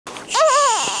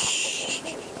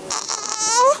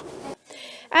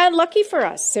And lucky for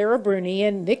us, Sarah Bruni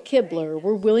and Nick Kibler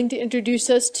were willing to introduce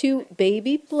us to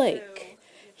baby Blake.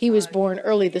 He was born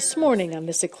early this morning on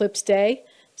this eclipse day.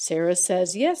 Sarah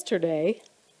says yesterday,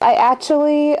 I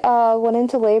actually went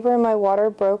into labor and my water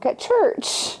broke at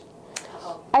church.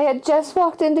 I had just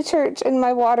walked into church and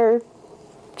my water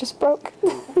just broke.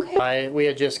 We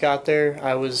had just got there.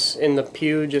 I was in the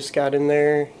pew, just got in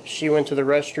there. She went to the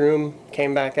restroom,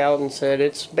 came back out and said,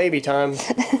 "It's baby time.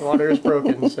 The water is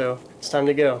broken, so it's time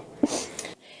to go."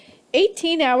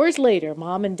 18 hours later,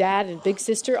 Mom and Dad and big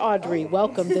sister Audrey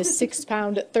welcomed this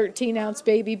 6-pound, 13-ounce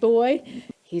baby boy.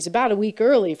 He's about a week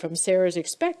early from Sarah's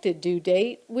expected due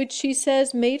date, which she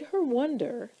says made her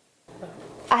wonder.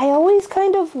 I always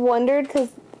kind of wondered, because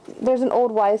there's an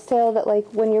old wives' tale that, like,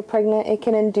 when you're pregnant, it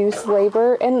can induce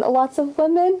labor in lots of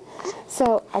women.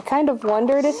 So I kind of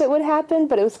wondered if it would happen,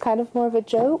 but it was kind of more of a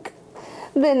joke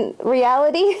than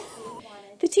reality.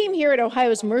 The team here at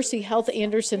Ohio's Mercy Health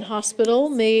Anderson Hospital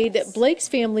made Blake's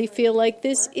family feel like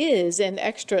this is an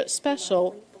extra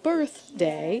special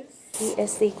birthday. He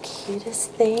is the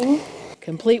cutest thing.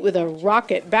 Complete with a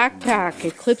rocket backpack,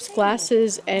 Eclipse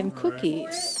glasses, and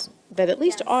cookies that at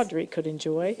least Audrey could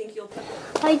enjoy.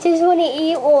 I just want to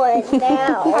eat one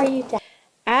now. Are you done?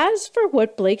 As for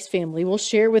what Blake's family will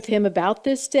share with him about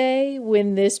this day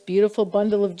when this beautiful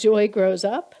bundle of joy grows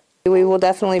up, We will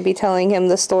definitely be telling him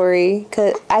the story,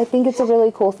 because I think it's a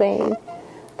really cool thing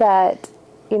that,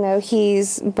 you know,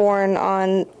 he's born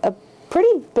on a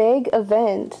pretty big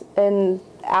event in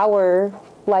our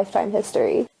lifetime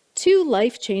history. 2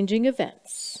 life-changing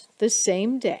events the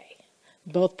same day,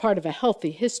 both part of a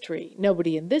healthy history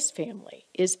nobody in this family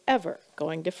is ever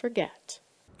going to forget.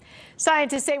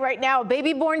 Scientists say right now a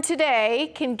baby born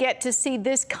today can get to see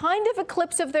this kind of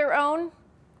eclipse of their own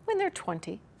when they're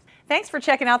 20. Thanks for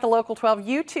checking out the Local 12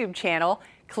 YouTube channel.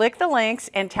 Click the links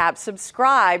and tap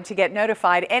subscribe to get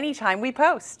notified anytime we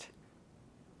post.